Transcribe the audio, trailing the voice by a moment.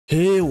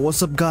Hey,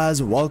 what's up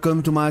guys,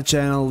 welcome to my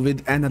channel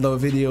with another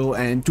video,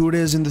 and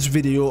today's in this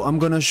video I'm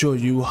gonna show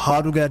you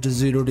how to get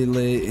zero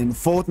delay in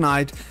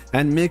Fortnite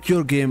and make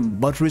your game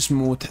buttery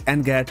smooth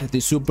and get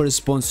the super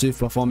responsive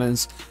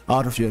performance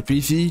out of your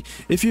PC.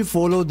 If you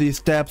follow these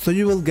steps, so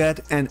you will get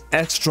an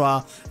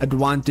extra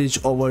advantage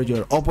over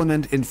your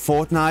opponent in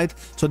Fortnite.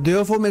 So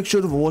therefore make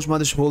sure to watch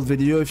this whole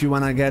video if you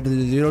wanna get the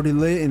zero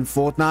delay in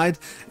Fortnite.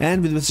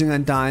 And with wasting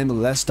any time,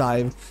 let's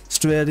dive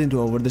straight into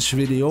over this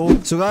video.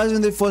 So guys,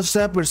 in the first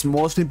step, it's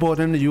most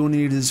important, you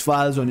need these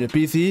files on your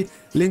PC.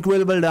 Link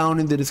available down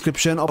in the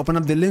description. Open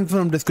up the link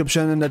from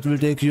description and that will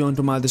take you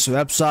onto this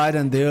website,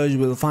 and there you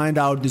will find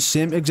out the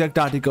same exact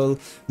article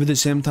with the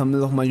same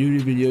thumbnail of my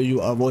YouTube video you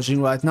are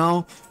watching right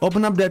now.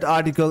 Open up that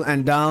article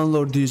and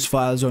download these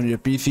files on your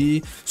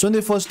PC. So in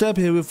the first step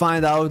here we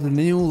find out the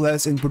new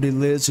less input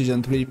delay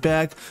season 3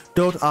 pack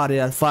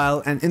 .rar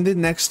file, and in the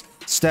next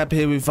step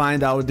here we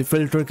find out the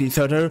filter key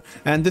setter,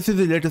 and this is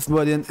the latest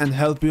version and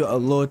help you a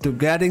lot to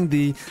getting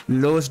the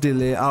lowest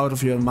delay out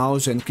of your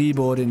mouse and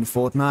keyboard in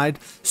Fortnite.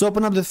 So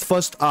open up this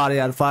first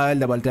RAR file,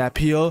 double tap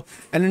here,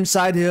 and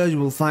inside here you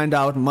will find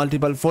out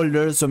multiple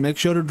folders. So make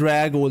sure to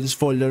drag all this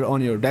folder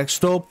on your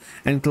desktop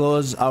and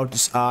close out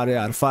this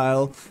RAR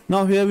file.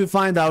 Now here we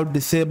find out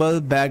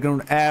disable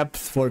background apps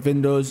for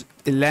Windows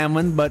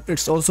 11, but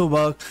it's also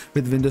work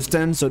with Windows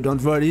 10, so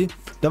don't worry.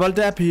 Double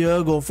tap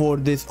here, go for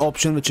this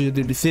option which is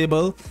the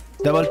disable.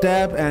 Double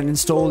tap and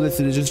install this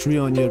registry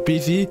on your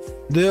PC.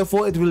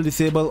 Therefore it will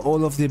disable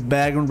all of the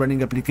background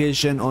running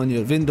application on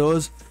your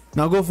Windows.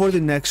 Now go for the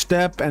next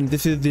step, and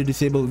this is the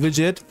disable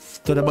widget.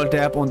 So double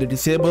tap on the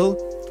disable,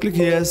 click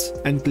yes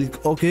and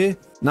click OK.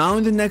 Now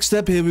in the next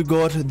step here we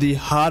got the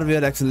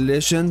hardware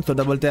acceleration. So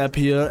double tap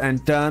here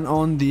and turn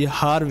on the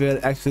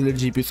hardware accelerate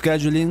GPU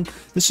scheduling.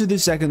 This is the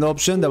second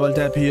option. Double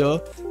tap here,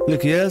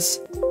 click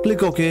yes,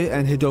 click OK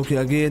and hit OK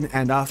again,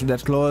 and after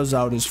that close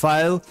out this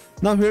file.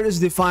 Now here is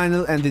the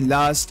final and the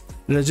last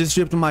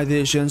registry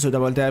optimization. So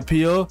double tap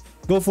here,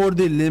 go for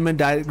the limit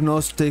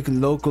diagnostic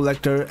low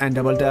collector and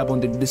double tap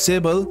on the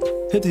disable,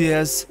 hit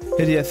yes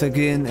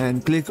again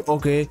and click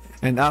OK,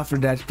 and after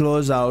that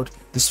close out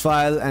this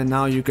file, and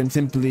now you can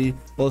simply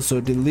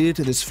also delete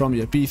this from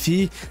your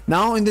PC.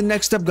 Now in the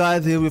next step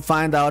guys, here we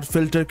find out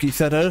filter key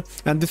setter,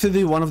 and this is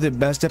the one of the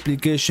best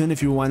application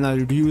if you wanna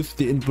reduce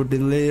the input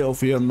delay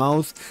of your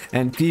mouse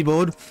and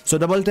keyboard. So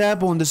double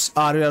tap on this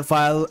RAR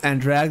file and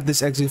drag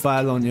this exe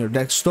file on your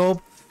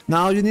desktop.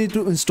 Now you need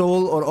to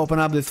install or open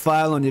up this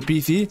file on your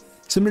PC.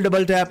 Simply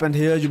double tap and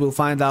here you will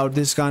find out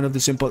this kind of the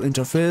simple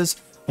interface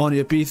on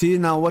your PC.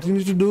 Now what you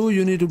need to do,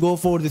 you need to go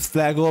for this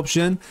flag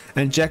option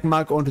and check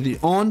mark onto the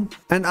on,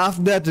 and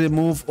after that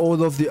remove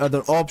all of the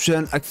other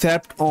option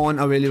except on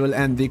available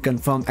and the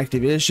confirm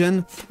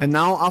activation. And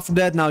now after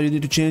that, now you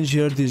need to change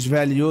here these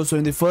values. So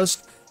in the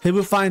first here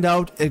we find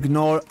out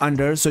ignore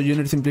under, so you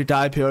need to simply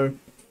type here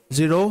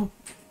 0.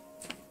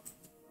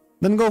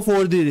 Then go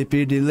for the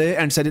repeat delay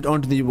and set it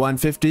onto the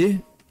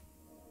 150.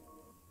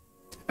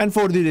 And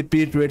for the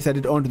repeat rate, set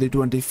it onto the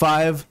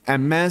 25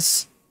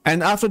 ms.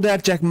 And after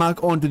that, check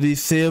mark onto the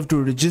save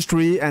to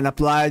registry and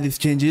apply these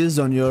changes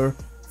on your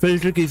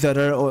filter key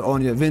setter or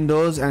on your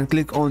Windows, and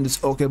click on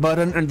this OK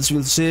button, and this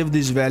will save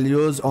these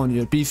values on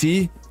your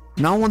PC.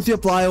 Now once you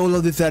apply all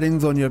of the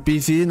settings on your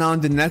PC, now in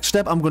the next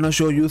step I'm gonna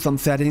show you some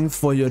settings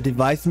for your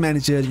device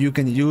manager you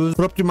can use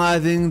for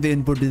optimizing the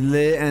input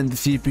delay and the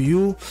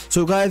CPU.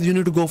 So guys, you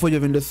need to go for your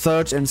Windows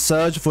search and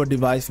search for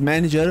device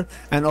manager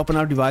and open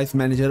up device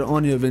manager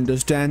on your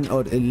Windows 10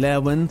 or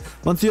 11.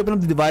 Once you open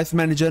up the device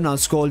manager, now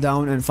scroll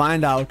down and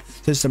find out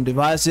system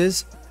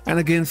devices, and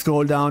again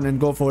scroll down and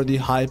go for the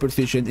high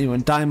precision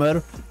event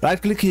timer.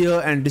 Right click here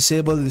and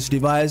disable this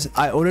device.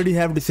 I already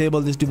have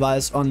disabled this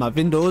device on my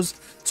Windows,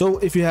 so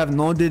if you have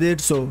not did it,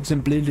 so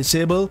simply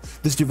disable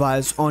this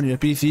device on your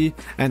PC,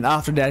 and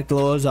after that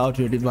close out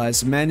your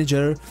device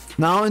manager.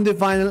 Now in the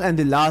final and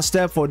the last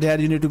step, for that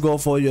you need to go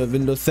for your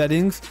Windows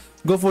settings,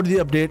 go for the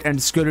update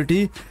and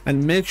security,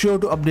 and make sure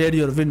to update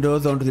your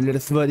Windows onto the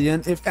latest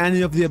version. If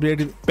any of the update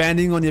is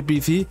pending on your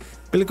PC,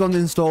 click on the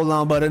install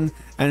now button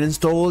and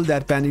install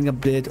that pending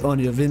update on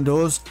your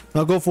Windows.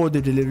 Now go for the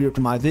delivery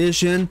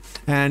optimization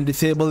and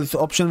disable this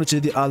option which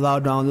is the allow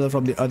download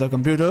from the other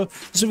computer.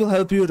 This will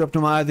help you with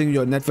optimizing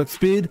your network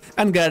speed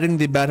and getting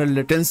the better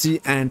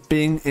latency and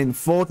ping in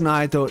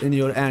Fortnite or in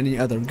your any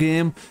other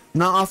game.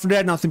 Now after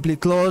that, now simply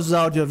close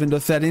out your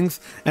Windows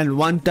settings and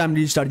one time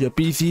restart your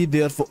PC.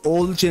 Therefore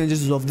all the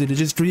changes of the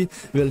registry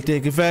will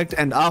take effect,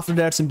 and after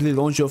that simply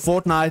launch your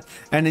Fortnite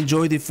and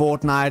enjoy the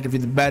Fortnite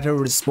with better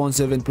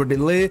responsive input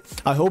delay.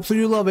 I hope so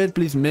you love it.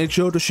 Please make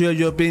sure to share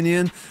your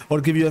opinion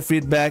or give your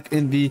feedback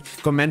in the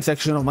comment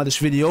section of this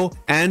video,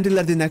 and till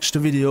at the next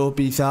video,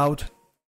 peace out.